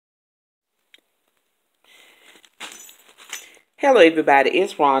Hello everybody,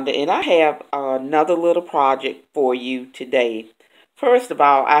 it's Rhonda and I have another little project for you today. First of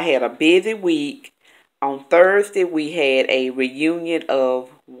all, I had a busy week. On Thursday we had a reunion of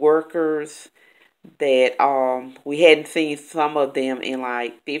workers that we hadn't seen some of them in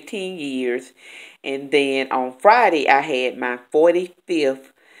like 15 years. And then on Friday I had my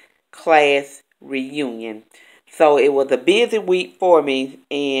 45th class reunion. So it was a busy week for me,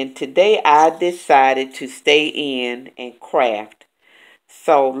 and today I decided to stay in and craft.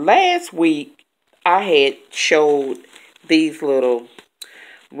 So last week I had showed these little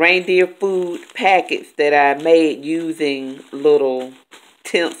reindeer food packets that I made using little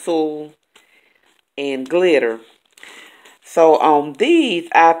tinsel and glitter. So on these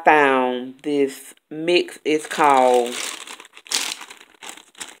I found this mix. It's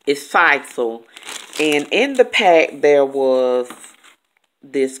Sisal. And in the pack there was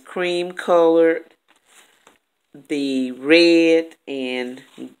this cream colored, the red, and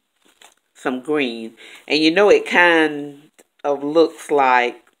some green. And you know it kind of looks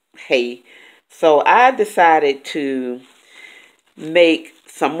like hay. So I decided to make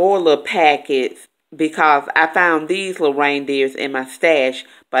some more little packets because I found these little reindeers in my stash,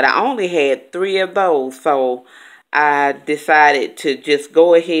 but I only had 3 of those. So I decided to just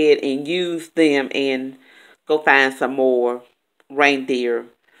go ahead and use them and go find some more reindeer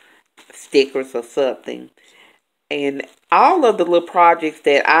stickers or something. And all of the little projects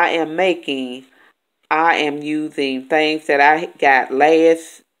that I am making, I am using things that I got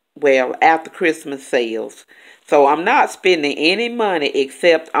after Christmas sales. So I'm not spending any money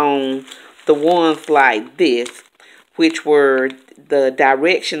except on the ones like this, which were the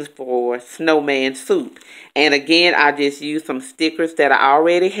directions for snowman soup. And again, I just used some stickers that I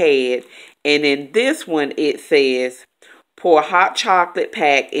already had. And in this one, it says, pour hot chocolate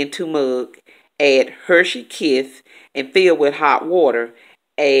pack into mug, add Hershey Kiss, and fill with hot water.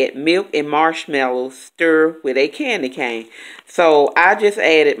 Add milk and marshmallows, stir with a candy cane. So I just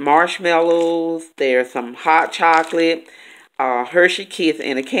added marshmallows, there's some hot chocolate, Hershey Kiss,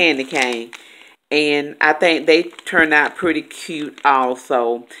 and a candy cane. And I think they turned out pretty cute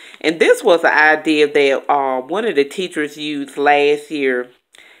also. And this was an idea that one of the teachers used last year.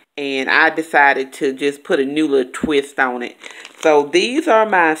 And I decided to just put a new little twist on it. So these are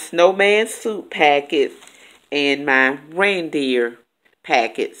my snowman soup packets and my reindeer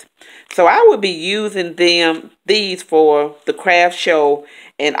packets. So I will be using these for the craft show,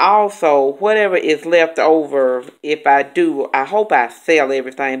 and also whatever is left over. If I do, I hope I sell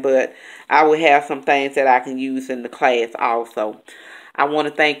everything, but I will have some things that I can use in the class also. I want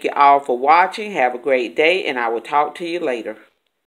to thank you all for watching. Have a great day, and I will talk to you later.